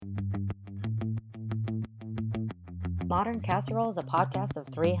Modern Casserole is a podcast of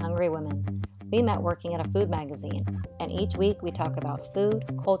three hungry women. We met working at a food magazine, and each week we talk about food,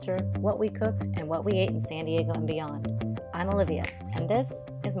 culture, what we cooked, and what we ate in San Diego and beyond. I'm Olivia, and this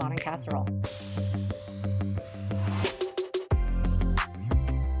is Modern Casserole.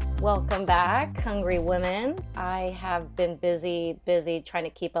 Welcome back, hungry women. I have been busy trying to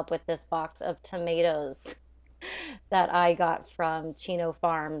keep up with this box of tomatoes that I got from Chino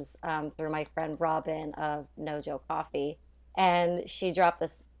Farms through my friend Robin of Nojo Coffee. And she dropped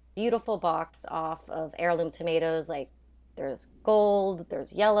this beautiful box off of heirloom tomatoes. Like there's gold,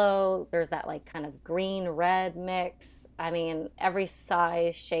 there's yellow, there's that like kind of green red mix. I mean, every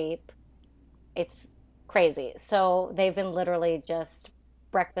size, shape. It's crazy. So they've been literally just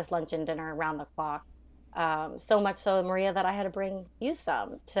breakfast, lunch, and dinner around the clock. So much so, Maria, that I had to bring you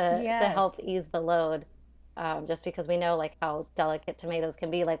some to Yes. help ease the load. Just because we know like how delicate tomatoes can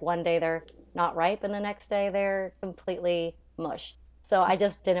be. Like one day they're not ripe, and the next day they're completely mush. So I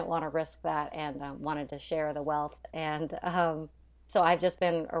just didn't want to risk that, and wanted to share the wealth. And so I've just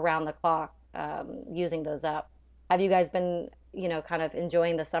been around the clock using those up. Have you guys been, kind of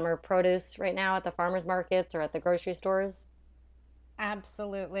enjoying the summer produce right now at the farmers markets or at the grocery stores?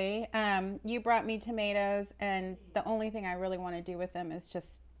 Absolutely. You brought me tomatoes, and the only thing I really want to do with them is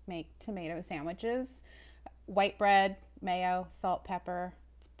just make tomato sandwiches. White bread, mayo, salt, pepper.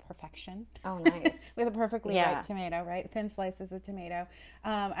 It's perfection. Oh, nice. With a perfectly Yeah. ripe tomato, right? Thin slices of tomato.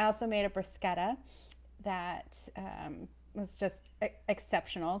 I also made a bruschetta that was just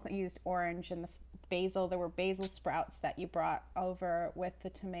exceptional. I used orange and the basil. There were basil sprouts that you brought over with the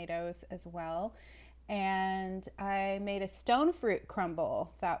tomatoes as well. And I made a stone fruit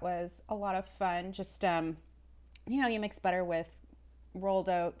crumble that was a lot of fun. Just, you mix butter with rolled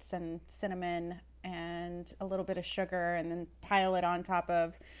oats and cinnamon and a little bit of sugar and then pile it on top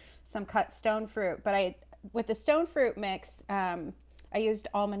of some cut stone fruit. But with the stone fruit mix, I used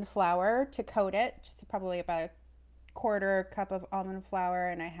almond flour to coat it, just probably about a quarter cup of almond flour,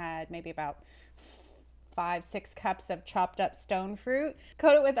 and I had maybe about 5, 6 cups of chopped up stone fruit.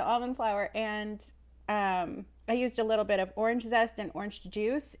 Coat it with the almond flour, and I used a little bit of orange zest and orange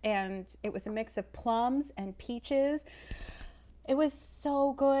juice, and it was a mix of plums and peaches. It was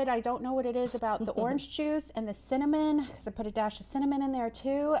so good. I don't know what it is about the orange juice and the cinnamon, because I put a dash of cinnamon in there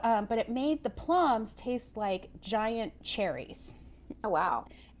too. But it made the plums taste like giant cherries, Oh, wow.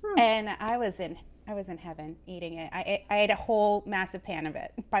 and I was in heaven eating it. I ate a whole massive pan of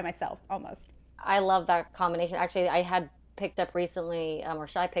it by myself almost. I love that combination. Actually, I had picked up recently, or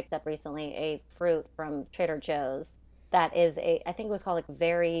Shy picked up recently, a fruit from Trader Joe's that is I think it was called like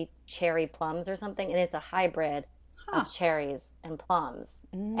very cherry plums or something, and it's a hybrid Huh. of cherries and plums.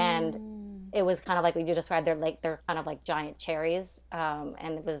 And Mm. it was kind of like what you described. They're kind of like giant cherries, and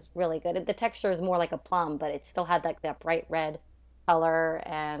it was really good. The texture is more like a plum, but it still had like that bright red color,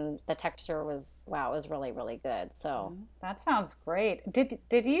 and the texture was wow, it was really really good. So That sounds great. Did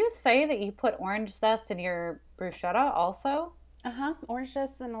you say that you put orange zest in your bruschetta also? Uh-huh. Orange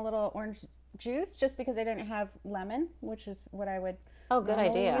juice and a little orange juice, just because I didn't have lemon, which is what I would oh, good normally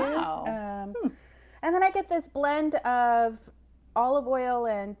idea. use. Wow. And then I get this blend of olive oil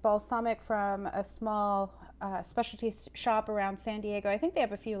and balsamic from a small specialty shop around San Diego. I think they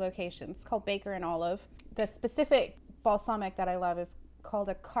have a few locations. It's called Baker and Olive. The specific balsamic that I love is called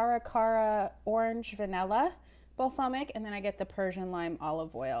a Cara Cara Orange Vanilla balsamic, and then I get the Persian lime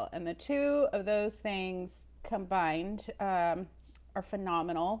olive oil. And the two of those things combined are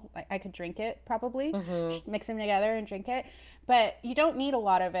phenomenal. I could drink it probably, just mix them together and drink it. But you don't need a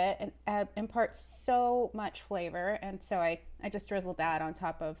lot of it, and imparts so much flavor. And so I just drizzled that on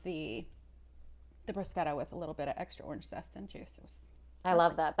top of the bruschetta with a little bit of extra orange zest and juice. It was I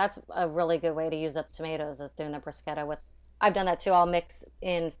love perfect. that. That's a really good way to use up tomatoes is doing the bruschetta with. I've done that too. I'll mix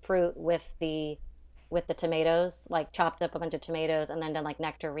in fruit with the tomatoes, like chopped up a bunch of tomatoes and then done like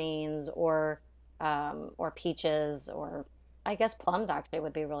nectarines or peaches or I guess plums actually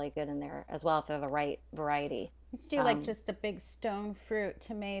would be really good in there as well if they're the right variety. You could do like Um, just a big stone fruit,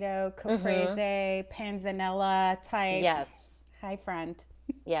 tomato, hmm caprese, panzanella type. Yes. Hi, friend.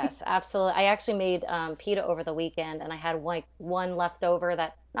 Yes, absolutely. I actually made pita over the weekend, and I had like one left over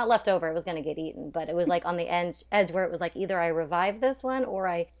that not left over, it was going to get eaten, but it was like on the edge where it was like either I revive this one or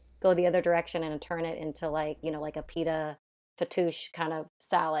I go the other direction and turn it into like like a pita fatouche kind of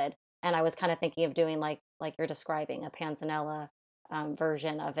salad. And I was kind of thinking of doing like you're describing a panzanella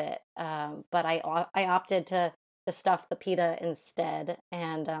version of it, but I opted to stuff the pita instead,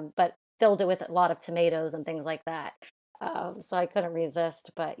 and but filled it with a lot of tomatoes and things like that. So I couldn't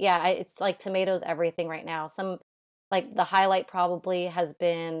resist. But yeah, it's like tomatoes everything right now. like the highlight probably has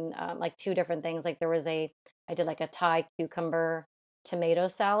been like two different things. Like I did like a Thai cucumber tomato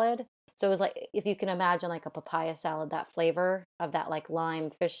salad. So it was like, if you can imagine like a papaya salad, that flavor of that like lime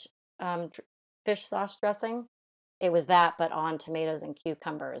fish sauce dressing. It was that, but on tomatoes and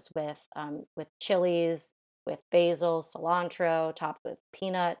cucumbers with chilies, with basil, cilantro, topped with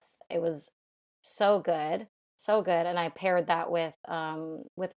peanuts. It was so good, so good. And I paired that with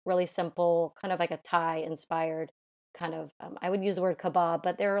really simple, kind of like a Thai inspired kind of. I would use the word kebab,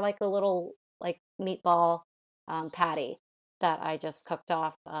 but they're like a little like meatball patty that I just cooked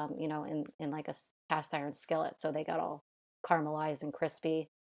off, in like a cast iron skillet, so they got all caramelized and crispy,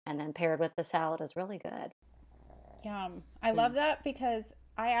 and then paired with the salad is really good. Yum. I Yeah. love that because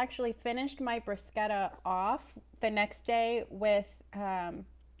I actually finished my bruschetta off the next day with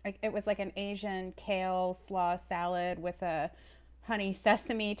it was like an Asian kale slaw salad with a honey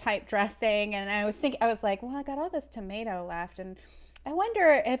sesame type dressing, and I was like, well, I got all this tomato left, and I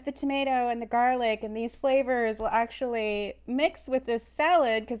wonder if the tomato and the garlic and these flavors will actually mix with this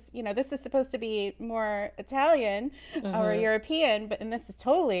salad, because this is supposed to be more Italian or Hmm. European, but and this is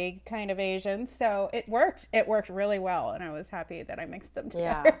totally kind of Asian. So it worked. It worked really well, and I was happy that I mixed them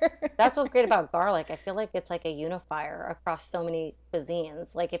Yeah. together. That's what's great about garlic. I feel like it's like a unifier across so many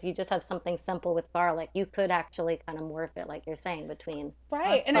cuisines. Like if you just have something simple with garlic, you could actually kind of morph it, like you're saying, between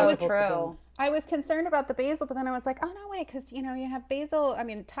Right. That's And so multiple cuisines. true. I was concerned about the basil, but then I was like, oh no, wait, because you have basil. I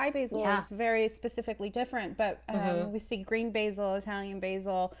mean, Thai basil Yeah. is very specifically different, but Hmm. we see green basil, Italian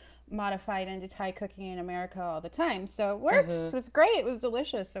basil modified into Thai cooking in America all the time. So it works. Hmm. It was great. It was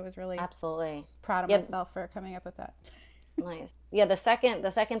delicious. I was really Absolutely. proud of Yeah. myself for coming up with that. Nice. Yeah, the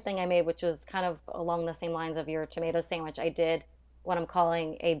second thing I made, which was kind of along the same lines of your tomato sandwich, I did what I'm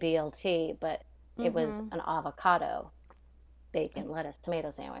calling a BLT, but it was Mm-hmm. an avocado, bacon, lettuce, tomato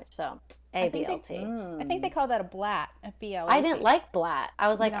sandwich. So I a think they, BLT. I think they Mm. call that a blat, a I didn't BLAT. like blat. I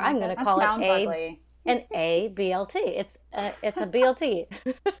was You like, don't I'm like gonna that? That call it sounds ugly. a BLT. It's a BLT.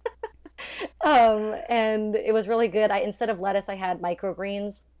 And it was really good. I instead of lettuce, I had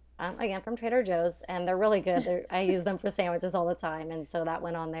microgreens, again from Trader Joe's, and they're really good. I use them for sandwiches all the time, and so that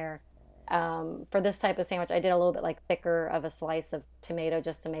went on there. For this type of sandwich, I did a little bit like thicker of a slice of tomato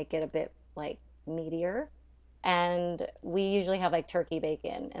just to make it a bit like meatier. And we usually have like turkey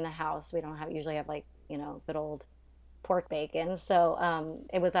bacon in the house. We don't have usually have like good old pork bacon. So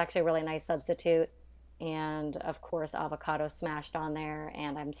it was actually a really nice substitute. And of course, avocado smashed on there.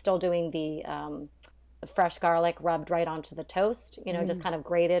 And I'm still doing the fresh garlic rubbed right onto the toast, just kind of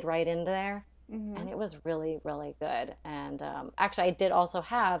grated right into there. Mm-hmm. And it was really, really good. And actually, I did also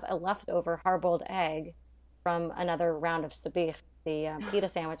have a leftover hard boiled egg from another round of sabich, the pita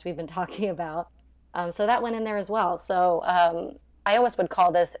sandwich we've been talking about. So that went in there as well. So I always would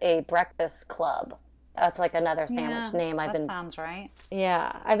call this a breakfast club. That's like another sandwich Yeah, name I've that been, sounds right.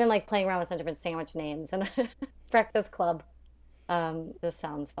 yeah, I've been like playing around with some different sandwich names, and breakfast club just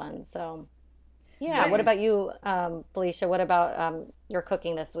sounds fun. So yeah, what What? about you, Felicia? What about your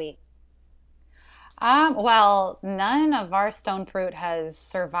cooking this week? Well, none of our stone fruit has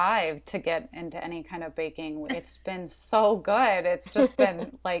survived to get into any kind of baking. It's been so good. It's just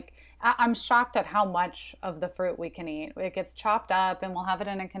been like, I'm shocked at how much of the fruit we can eat. It gets chopped up and we'll have it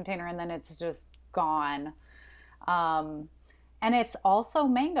in a container and then it's just gone. Um, and it's also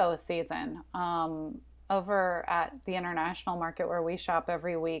mango season. Over at the international market where we shop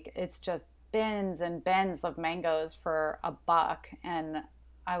every week, it's just bins and bins of mangoes for $1. And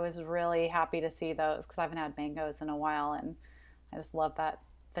I was really happy to see those because I haven't had mangoes in a while. And I just love that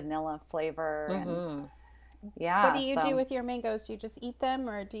vanilla flavor. And Mm-hmm. What do yeah, you do so with your mangoes? Do you just eat them,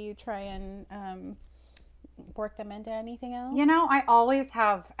 or do you try and work them into anything else? I always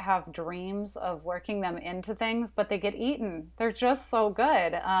have dreams of working them into things, but they get eaten. They're just so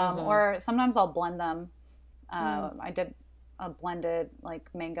good. Mm-hmm. Or sometimes I'll blend them. Mm. I did a blended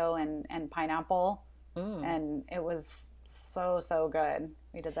like mango and pineapple, Mm. and it was so good.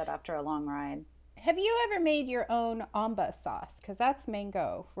 We did that after a long ride. Have you ever made your own amba sauce? Because that's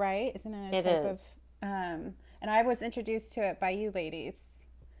mango, right? Isn't it a It type of? is. And I was introduced to it by you ladies.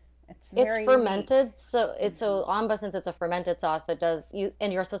 It's It's very unique. fermented, so it's so amba since it's a fermented sauce that does you,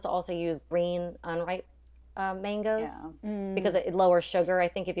 and you're supposed to also use green unripe mangoes Yeah. because Mm. it lowers sugar. I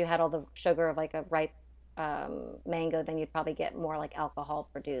think if you had all the sugar of like a ripe mango, then you'd probably get more like alcohol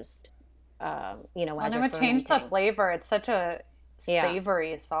produced, And as it you're would change the fermenting. flavor. It's such a Yeah,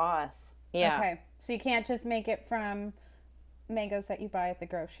 savory sauce. yeah. Okay, so you can't just make it from mangoes that you buy at the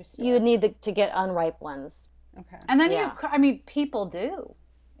grocery You would store. need to get unripe ones. Okay. And then Yeah. I mean, people do.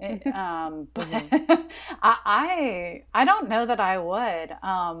 But Hmm. I don't know that I would.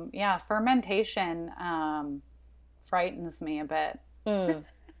 Yeah, fermentation frightens me a bit. Mm.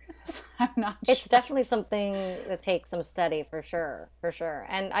 I'm not It's sure. definitely something that takes some study for sure, for sure.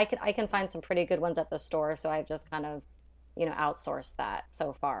 And I can find some pretty good ones at the store, so I've just kind of, outsourced that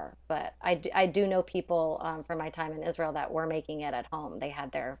so far. But I do know people from my time in Israel that were making it at home. They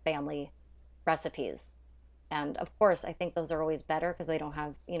had their family recipes. And of course, I think those are always better because they don't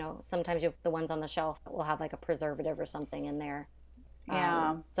have, sometimes you have the ones on the shelf that will have like a preservative or something in there.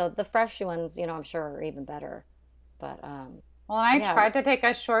 Yeah. So the fresh ones, I'm sure are even better. But Well, and I yeah. tried to take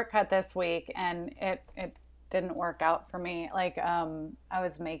a shortcut this week, and it didn't work out for me. Like, I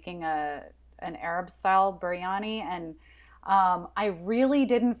was making an Arab style biryani, and I really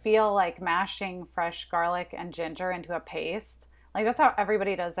didn't feel like mashing fresh garlic and ginger into a paste. Like that's how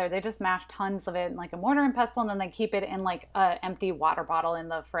everybody does there. They just mash tons of it in like a mortar and pestle, and then they keep it in like a empty water bottle in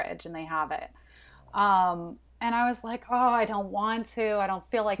the fridge, and they have it. And I was like, oh, I don't want to. I don't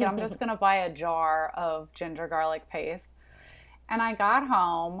feel like it. I'm just gonna buy a jar of ginger garlic paste. And I got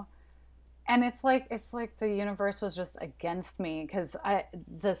home, and it's like the universe was just against me because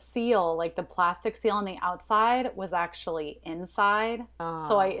the seal, like the plastic seal on the outside, was actually inside.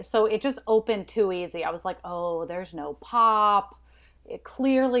 Oh, So it just opened too easy. I was like, oh, there's no pop.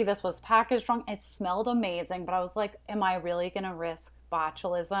 Clearly this was packaged wrong. It smelled amazing, but I was like, am I really gonna risk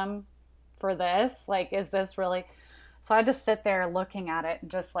botulism for this? Like, is this really? So I just sit there looking at it and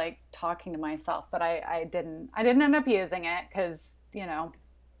just like talking to myself. But I didn't end up using it because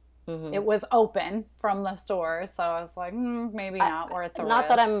hmm it was open from the store. So I was like, maybe I, not worth the not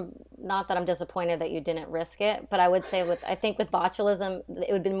that risk. I'm disappointed that you didn't risk it, but I would say I think with botulism,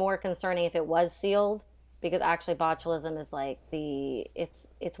 it would be more concerning if it was sealed, because actually botulism is like it's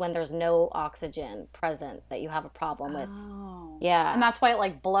when there's no oxygen present that you have a problem with. Oh, and Yeah. that's why it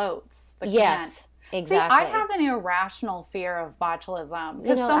like bloats the can. Yes, See, I exactly. have an irrational fear of botulism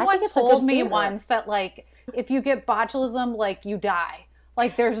because I think someone it's a good told me fear. once that like if you get botulism, like you die.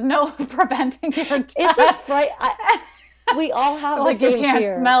 Like there's no preventing your It's a death. fright. We all have the Like you same can't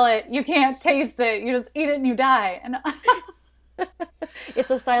fear. smell it, you can't taste it, you just eat it and you die. And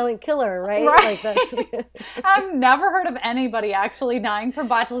It's a silent killer, right? Like that's right. I've never heard of anybody actually dying from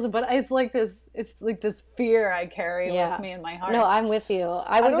botulism, but it's like this fear I carry with yeah. me in my No, heart. I'm with you.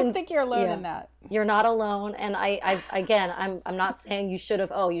 I I would have don't been, think you're alone yeah. in that. You're not alone. And I again, I'm not saying you should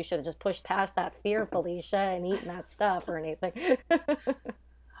have just pushed past that fear, Felicia, and eaten that stuff or anything.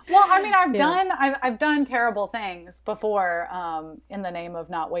 Well, I mean, Yeah. I've done terrible things before in the name of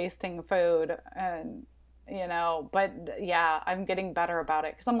not wasting food, and but yeah, I'm getting better about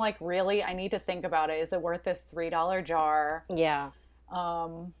it because I'm like, really, I need to think about it. Is it worth this $3 jar? Yeah.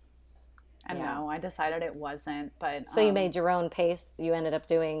 Um, and Yeah. no, I decided it wasn't. But So you made your own paste. You ended up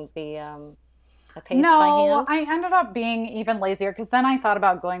doing the paste by no, hand. I ended up being even lazier because then I thought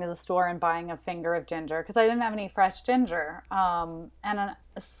about going to the store and buying a finger of ginger because I didn't have any fresh ginger. And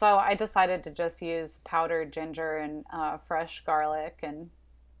so I decided to just use powdered ginger and fresh garlic, and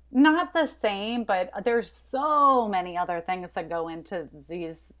not the same, but there's so many other things that go into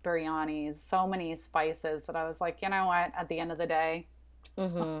these biryanis, so many spices that I was like, you know what, at the end of the day,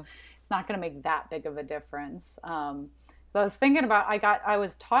 Mm-hmm. it's not going to make that big of a difference. So I was thinking about I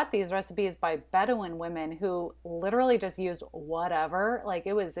was taught these recipes by Bedouin women who literally just used whatever. Like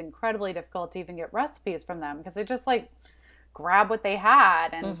it was incredibly difficult to even get recipes from them because they just like grab what they had,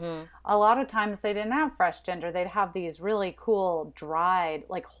 and Mm-hmm. a lot of times they didn't have fresh ginger. They'd have these really cool dried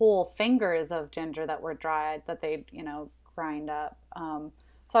like whole fingers of ginger that were dried that they'd grind up.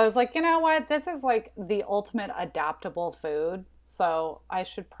 So I was like, you know what, this is like the ultimate adaptable food, so I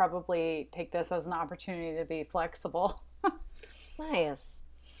should probably take this as an opportunity to be flexible. Nice.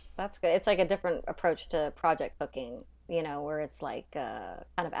 That's good. It's like a different approach to project cooking, where it's like kind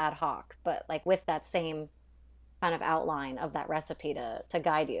of ad hoc, but like with that same kind of outline of that recipe to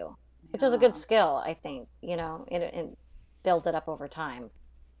guide you, which is a good Yeah. skill, I think, and build it up over time.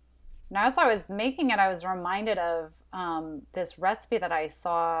 Now, as I was making it, I was reminded of this recipe that I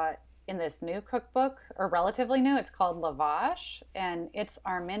saw in this new cookbook, or relatively new. It's called Lavash, and it's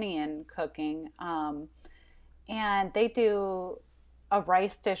Armenian cooking. And they do a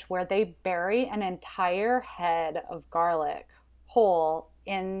rice dish where they bury an entire head of garlic whole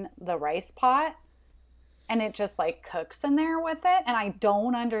in the rice pot, and it just like cooks in there with it. And I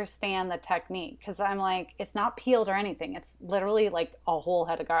don't understand the technique because I'm like, it's not peeled or anything. It's literally like a whole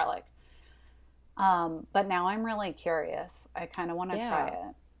head of garlic. But now I'm really curious. I kind of want to try Yeah.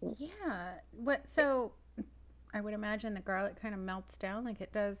 it. Yeah. What? So I would imagine the garlic kind of melts down like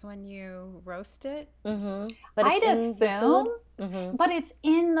it does when you roast it. But it's I'd in the assume, food. Mm-hmm. but it's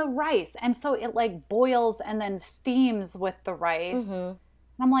in the rice. And so it like boils and then steams with the rice.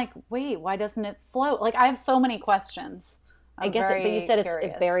 Mm-hmm. And I'm like, wait, why doesn't it float? Like, I have so many questions. I guess, but you said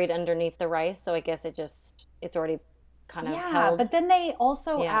it's buried underneath the rice, so I guess it's already kind of held. But then they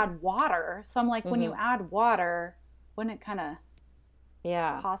also add water. So I'm like, when you add water, wouldn't it kind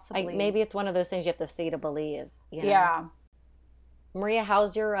of possibly? Maybe it's one of those things you have to see to believe. You know? Yeah. Maria,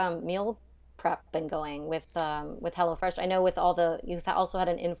 how's your meal prep been going with HelloFresh? I know with you've also had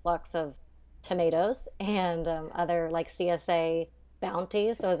an influx of tomatoes and other like CSA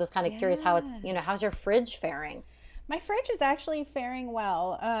bounties. So I was just kind of curious how how's your fridge faring? My fridge is actually faring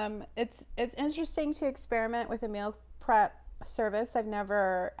well. It's interesting to experiment with a meal prep service. I've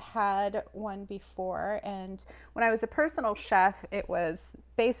never had one before, and when I was a personal chef, it was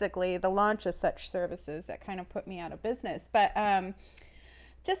basically the launch of such services that kind of put me out of business. But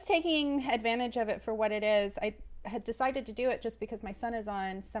just taking advantage of it for what it is, I had decided to do it just because my son is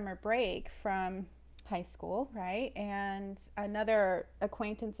on summer break from high school, right? And another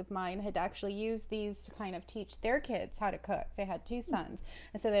acquaintance of mine had actually used these to kind of teach their kids how to cook. They had two sons,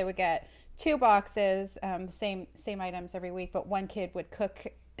 and so they would get 2 boxes, same items every week, but one kid would cook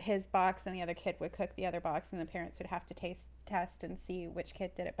his box and the other kid would cook the other box, and the parents would have to test and see which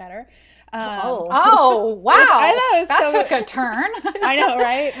kid did it better. Wow! I know that took a turn. I know,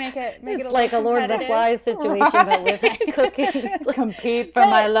 right? Make it it's like a Lord of the Flies situation, but with cooking. Compete for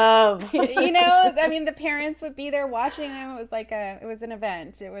my love. I mean, the parents would be there watching them. It was like it was an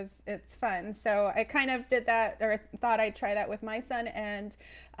event. It's fun. So I kind of did that, or thought I'd try that with my son, and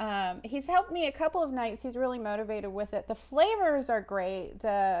he's helped me a couple of nights. He's really motivated with it. The flavors are great.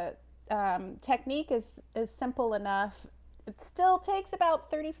 The technique is simple enough. It still takes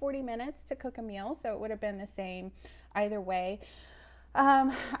about 30-40 minutes to cook a meal, so it would have been the same either way.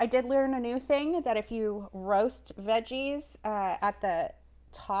 I did learn a new thing, that if you roast veggies at the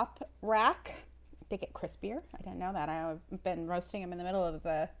top rack, they get crispier. I didn't know that. I've been roasting them in the middle of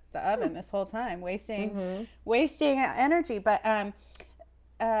the oven this whole time, wasting energy. But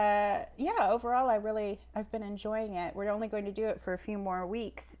overall, I've been enjoying it. We're only going to do it for a few more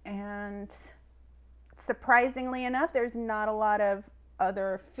weeks, and surprisingly enough, there's not a lot of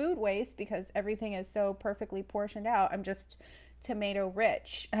other food waste because everything is so perfectly portioned out. I'm just tomato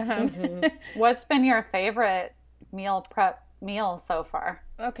rich. What's been your favorite meal prep meal so far?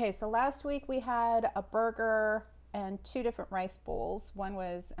 Okay, so last week we had a burger and 2 different rice bowls. One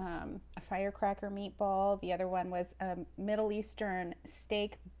was a firecracker meatball. The other one was a Middle Eastern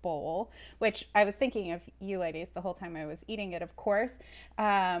steak bowl, which I was thinking of you ladies the whole time I was eating it, of course.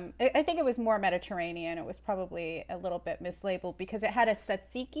 I think it was more Mediterranean. It was probably a little bit mislabeled because it had a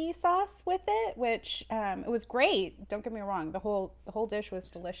tzatziki sauce with it, which it was great. Don't get me wrong. The whole dish was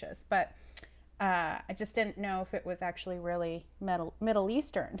delicious, but I just didn't know if it was actually really Middle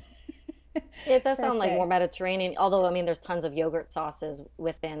Eastern. It does sound like more Mediterranean, although I mean there's tons of yogurt sauces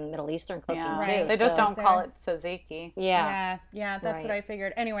within Middle Eastern cooking too. Right. They just don't call it tzatziki. Yeah, that's what I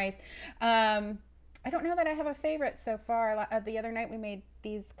figured. Anyways, I don't know that I have a favorite so far. The other night we made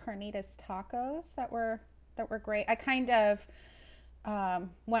these carnitas tacos that were great. I kind of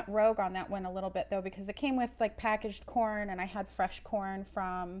went rogue on that one a little bit though, because it came with like packaged corn, and I had fresh corn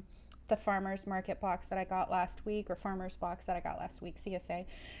from the farmer's market box that I got last week, or farmer's box that I got last week, CSA.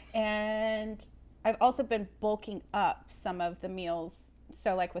 And I've also been bulking up some of the meals.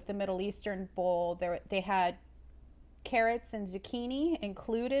 So like with the Middle Eastern bowl, they had carrots and zucchini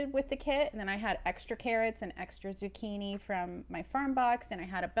included with the kit, and then I had extra carrots and extra zucchini from my farm box, and I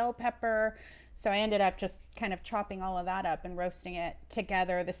had a bell pepper. So I ended up just kind of chopping all of that up and roasting it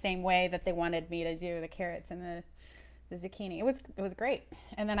together the same way that they wanted me to do the carrots and the zucchini. It was great.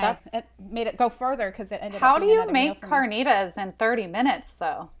 And then I made it go further because it ended How up do you make carnitas in 30 minutes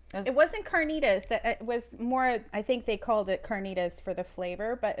though? It wasn't carnitas. It was more, I think they called it carnitas for the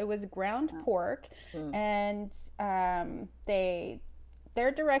flavor, but it was ground pork. And their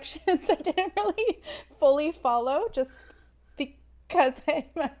directions I didn't really fully follow, just because I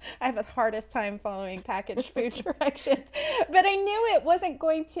have the hardest time following packaged food directions. But I knew it wasn't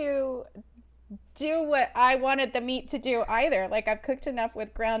going to do what I wanted the meat to do either. Like, I've cooked enough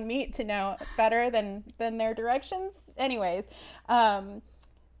with ground meat to know better than their directions. Anyways,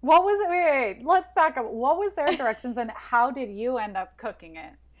 what was it? Wait, let's back up. What was their directions and how did you end up cooking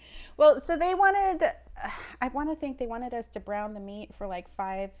it? Well, so I want to think they wanted us to brown the meat for like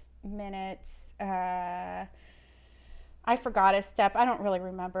 5 minutes. I forgot a step. I don't really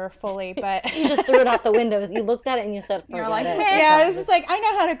remember fully, but you just threw it out the windows. You looked at it and you said, "Forget like, it." Yeah, it's just like, I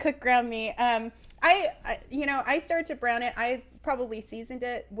know how to cook ground meat. I started to brown it. I probably seasoned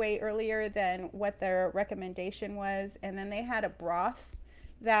it way earlier than what their recommendation was, and then they had a broth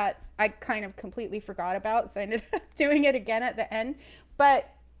that I kind of completely forgot about, so I ended up doing it again at the end.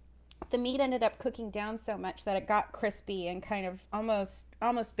 But the meat ended up cooking down so much that it got crispy and kind of almost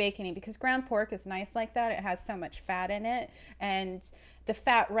bacony, because ground pork is nice like that. It has so much fat in it, and the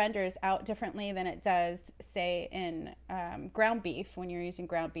fat renders out differently than it does, say, in ground beef. When you're using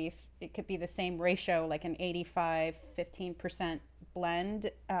ground beef, it could be the same ratio, like an 85-15%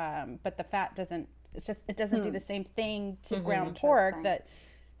 blend, but the fat doesn't. It doesn't do the same thing to ground pork that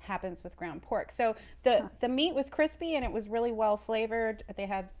happens with ground pork. So the meat was crispy and it was really well flavored. They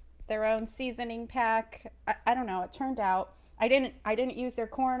had their own seasoning pack. I don't know. It turned out I didn't use their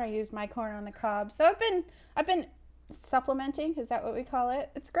corn. I used my corn on the cob. So I've been supplementing. Is that what we call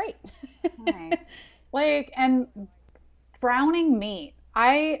it? It's great. Right. Like, and browning meat.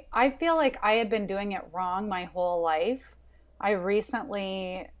 I feel like I had been doing it wrong my whole life. I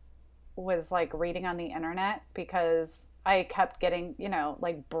recently was like reading on the internet because I kept getting,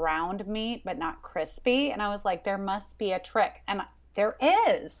 like browned meat but not crispy, and I was like, there must be a trick, and there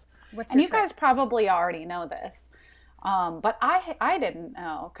is. What's and your you trick? guys probably already know this, but I didn't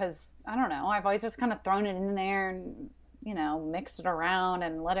know, because I don't know, I've always just kind of thrown it in there and mixed it around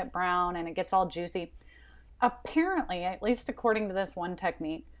and let it brown and it gets all juicy. Apparently, at least according to this one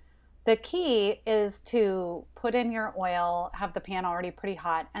technique, the key is to put in your oil, have the pan already pretty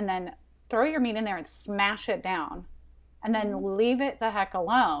hot, and then throw your meat in there and smash it down, and then leave it the heck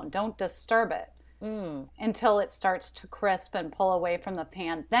alone. Don't disturb it until it starts to crisp and pull away from the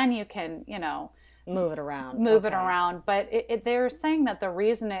pan. Then you can, Move it around. move it Okay. around. But they're saying that the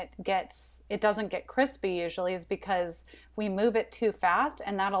reason it doesn't get crispy usually is because we move it too fast,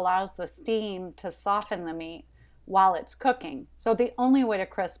 and that allows the steam to soften the meat while it's cooking. So the only way to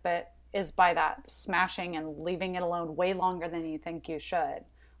crisp it is by that smashing and leaving it alone way longer than you think you should.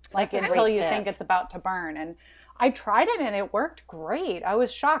 Like That's a until great you tip. think it's about to burn. And I tried it and it worked great. I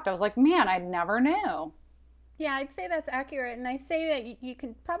was shocked. I was like, man, I never knew. Yeah, I'd say that's accurate, and I'd say that you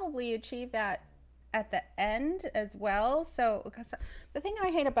can probably achieve that at the end as well. So, because the thing I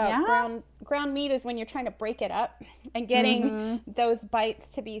hate about Yeah. ground meat is when you're trying to break it up and getting those bites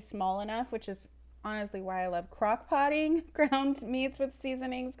to be small enough, which is honestly why I love crock potting ground meats with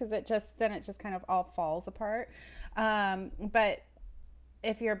seasonings, because it just kind of all falls apart. But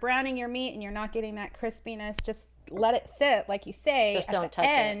if you're browning your meat and you're not getting that crispiness, just let it sit, like you say, Just at don't the touch it.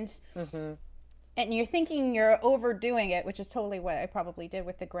 end. And you're thinking you're overdoing it, which is totally what I probably did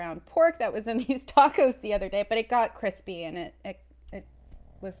with the ground pork that was in these tacos the other day. But it got crispy and it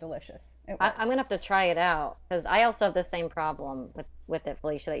was delicious. I'm gonna have to try it out, because I also have the same problem with it,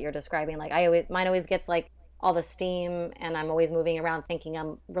 Felicia, that you're describing. Like mine always gets like all the steam, and I'm always moving around thinking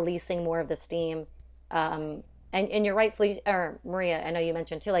I'm releasing more of the steam. And you're right, Felicia, or Maria. I know you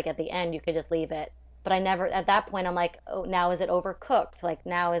mentioned too. Like at the end, you could just leave it, but I never. At that point, I'm like, oh, now is it overcooked? Like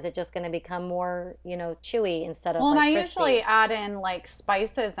now is it just going to become more, chewy instead of Well, and like I crispy? usually add in like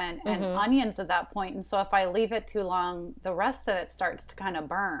spices and onions at that point. And so if I leave it too long, the rest of it starts to kind of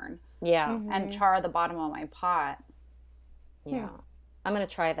burn Yeah, and char the bottom of my pot. yeah. I'm gonna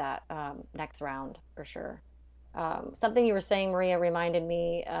try that next round for sure. Something you were saying, Maria, reminded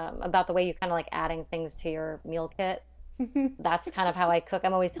me about the way you kind of like adding things to your meal kit. That's kind of how I cook.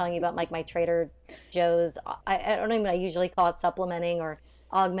 I'm always telling you about like my Trader Joe's. I don't even. I usually call it supplementing or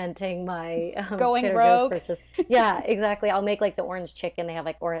augmenting my Going Trader rogue. Joe's purchase. Yeah, exactly. I'll make like the orange chicken. They have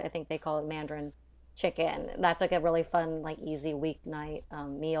like, or I think they call it Mandarin chicken. That's like a really fun, like easy weeknight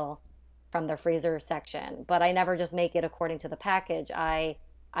meal from their freezer section. But I never just make it according to the package. I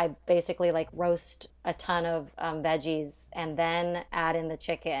basically like roast a ton of veggies and then add in the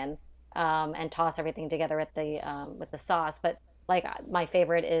chicken and toss everything together with the sauce. But like my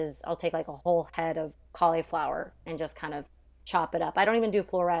favorite is I'll take like a whole head of cauliflower and just kind of chop it up. I don't even do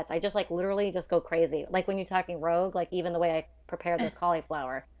florets. I just like literally just go crazy. Like when you're talking rogue, like even the way I prepare this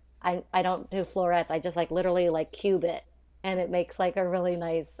cauliflower, I don't do florets. I just like literally like cube it, and it makes like a really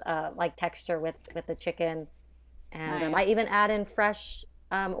nice like texture with the chicken. And I Nice. even add in fresh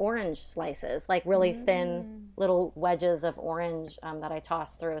orange slices, like really thin little wedges of orange that I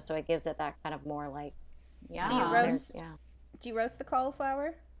toss through, so it gives it that kind of more like Yeah. Do you roast? yeah. Do you roast the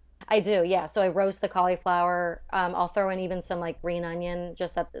cauliflower? I do, yeah. So I roast the cauliflower. I'll throw in even some like green onion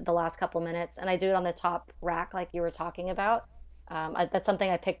just at the last couple minutes, and I do it on the top rack like you were talking about. That's something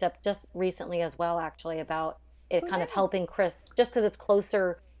I picked up just recently as well, actually, about it kind of helping crisp, just because it's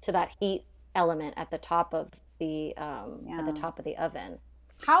closer to that heat element at the top of the oven.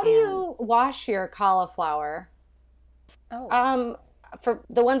 How do you wash your cauliflower? Oh, For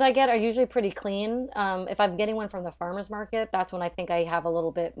the ones I get are usually pretty clean. If I'm getting one from the farmer's market, that's when I think I have a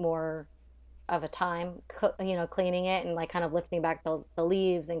little bit more of a time, cleaning it and like kind of lifting back the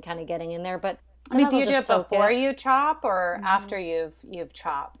leaves and kind of getting in there. But I mean, Sometimes do I'll you do just it soak before it. you chop or after you've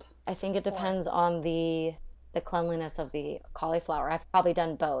chopped? I think it depends on the cleanliness of the cauliflower. I've probably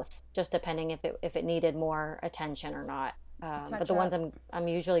done both, just depending if it needed more attention or not. But Touch the ones up. I'm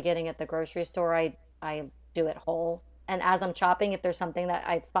usually getting at the grocery store, I do it whole. And as I'm chopping, if there's something that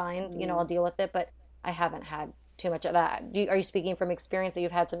I find, I'll deal with it. But I haven't had too much of that. Are you speaking from experience that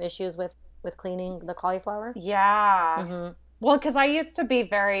you've had some issues with cleaning the cauliflower? Yeah. Mm-hmm. Well, because I used to be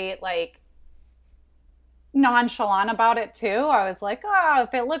very like nonchalant about it too. I was like, oh,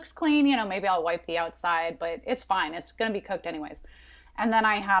 if it looks clean, maybe I'll wipe the outside, but it's fine. It's going to be cooked anyways. And then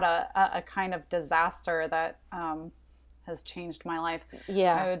I had a kind of disaster that has changed my life.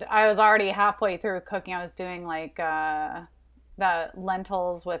 Yeah. I was already halfway through cooking. I was doing like the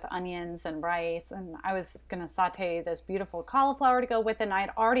lentils with onions and rice, and I was going to saute this beautiful cauliflower to go with it. And I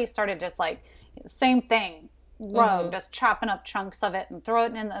had already started just like, same thing, rogue, just chopping up chunks of it and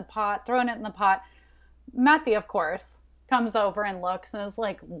throwing it in the pot. Matthew, of course, comes over and looks and is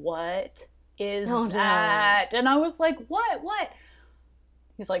like, what is that? No. And I was like, what?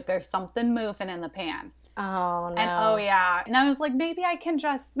 He's like, there's something moving in the pan. Oh, no. And oh yeah. And I was like, maybe I can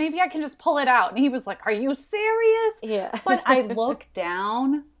just pull it out. And he was like, are you serious? Yeah. But I look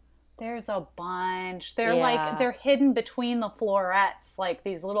down, there's a bunch. They're like, they're hidden between the florets, like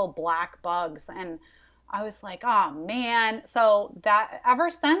these little black bugs. And I was like, oh man. So that ever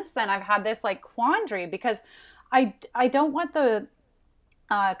since then, I've had this like quandary because I don't want the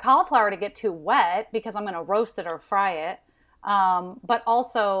cauliflower to get too wet because I'm going to roast it or fry it. But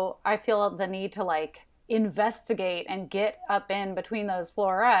also I feel the need to like investigate and get up in between those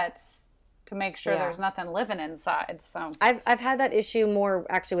florets to make sure there's nothing living inside. So I've had that issue more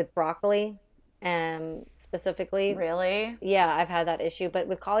actually with broccoli, specifically. really, Yeah, I've had that issue, but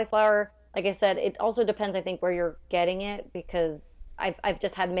with cauliflower, like I said, it also depends, I think, where you're getting it because I've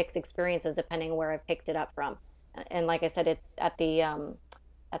just had mixed experiences depending where I've picked it up from, and like I said, at the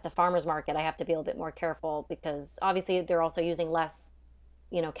farmer's market, I have to be a little bit more careful because obviously they're also using less,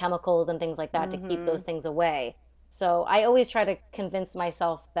 chemicals and things like that to keep those things away. So I always try to convince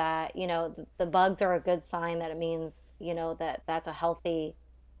myself that, the bugs are a good sign, that it means, that that's a healthy,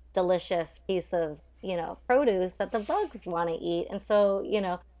 delicious piece of, produce that the bugs want to eat. And so,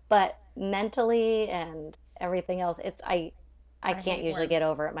 but mentally and everything else, I can't usually get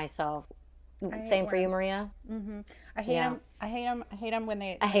over it myself. Same for you, Maria? Mm-hmm. I hate them. I hate them when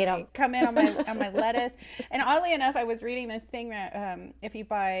they come in on my lettuce. And oddly enough, I was reading this thing that if you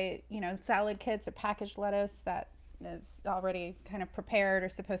buy, salad kits or packaged lettuce that is already kind of prepared or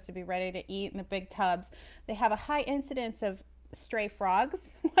supposed to be ready to eat in the big tubs, they have a high incidence of stray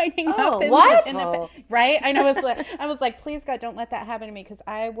frogs winding up in the right. I know. I was like, please God, don't let that happen to me because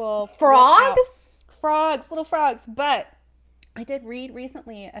I will little frogs. But I did read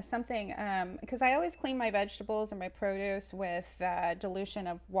recently something because I always clean my vegetables or my produce with dilution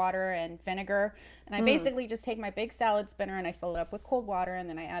of water and vinegar, and I basically just take my big salad spinner and I fill it up with cold water, and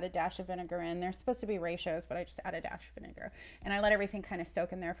then I add a dash of vinegar in. They're supposed to be ratios, but I just add a dash of vinegar, and I let everything kind of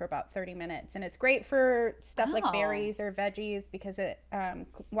soak in there for about 30 minutes. And it's great for stuff like berries or veggies because it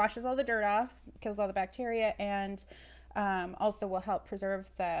washes all the dirt off, kills all the bacteria, and also will help preserve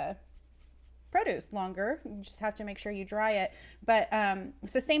the produce longer. You just have to make sure you dry it. But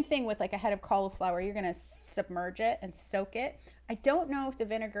so same thing with like a head of cauliflower. You're going to submerge it and soak it. I don't know if the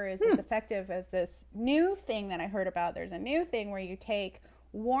vinegar is as effective as this new thing that I heard about. There's a new thing where you take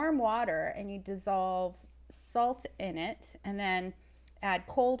warm water and you dissolve salt in it and then add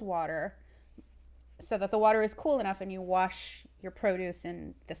cold water so that the water is cool enough, and you wash your produce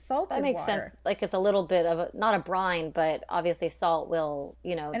in the salted water. That makes sense. Like it's a little bit of not a brine, but obviously salt will,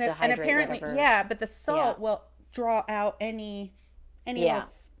 dehydrate and apparently, whatever. but the salt will draw out any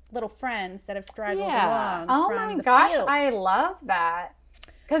little friends that have straggled along. Oh from my gosh, field. I love that.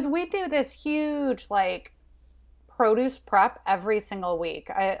 Because we do this huge like produce prep every single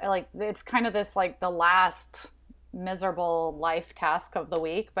week. I like it's kind of this like the last miserable life task of the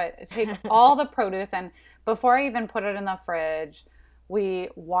week, but take all the produce, and before I even put it in the fridge, we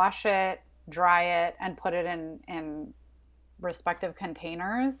wash it, dry it, and put it in respective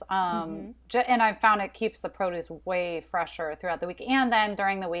containers. And I found it keeps the produce way fresher throughout the week. And then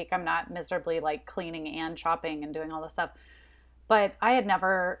during the week, I'm not miserably like cleaning and chopping and doing all this stuff. But I had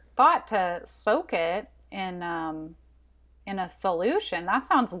never thought to soak it in a solution. That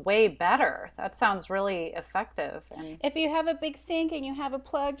sounds way better. That sounds really effective. And if you have a big sink and you have a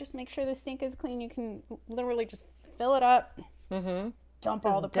plug, just make sure the sink is clean. You can literally just fill it up, dump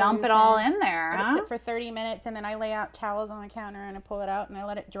it all in there. Let it sit for 30 minutes, and then I lay out towels on the counter and I pull it out and I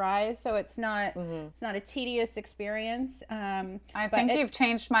let it dry, so it's not a tedious experience. I think you've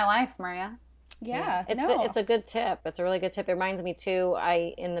changed my life, Maria. Yeah, It's a good tip. It's a really good tip. It reminds me too,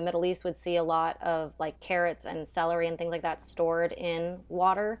 I in the Middle East would see a lot of like carrots and celery and things like that stored in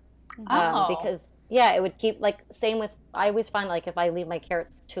water. Because yeah, it would keep like same with I always find like if I leave my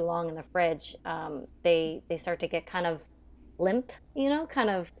carrots too long in the fridge, they start to get kind of limp, kind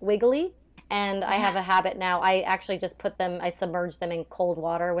of wiggly. And I have a habit now. I actually just I submerge them in cold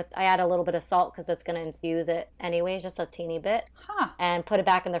water I add a little bit of salt because that's going to infuse it anyways, just a teeny bit. And put it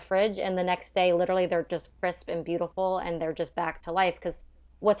back in the fridge. And the next day, literally, they're just crisp and beautiful and they're just back to life. Because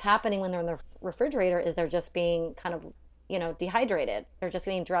what's happening when they're in the refrigerator is they're just being kind of, dehydrated. They're just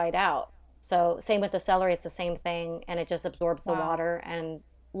being dried out. So same with the celery, it's the same thing. And it just absorbs the water. And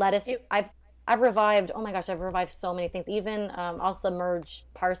lettuce, I've revived, oh my gosh, I've revived so many things. Even I'll submerge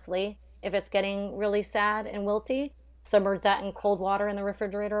parsley. If it's getting really sad and wilty, submerge that in cold water in the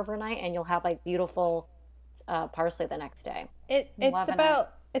refrigerator overnight, and you'll have like beautiful parsley the next day.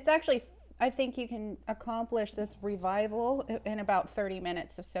 It's actually, I think you can accomplish this revival in about 30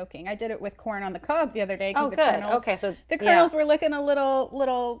 minutes of soaking. I did it with corn on the cob the other day. Oh, good. Okay, so the kernels were looking a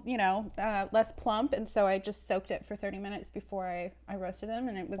little, less plump, and so I just soaked it for 30 minutes before I roasted them,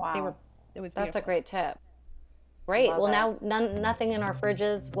 and it was beautiful. That's a great tip. Great. Now nothing in our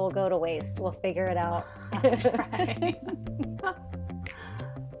fridges will go to waste. We'll figure it out. That's right.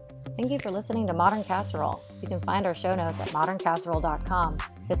 Thank you for listening to Modern Casserole. You can find our show notes at moderncasserole.com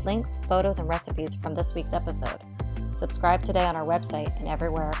with links, photos, and recipes from this week's episode. Subscribe today on our website and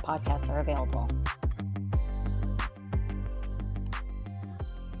everywhere podcasts are available.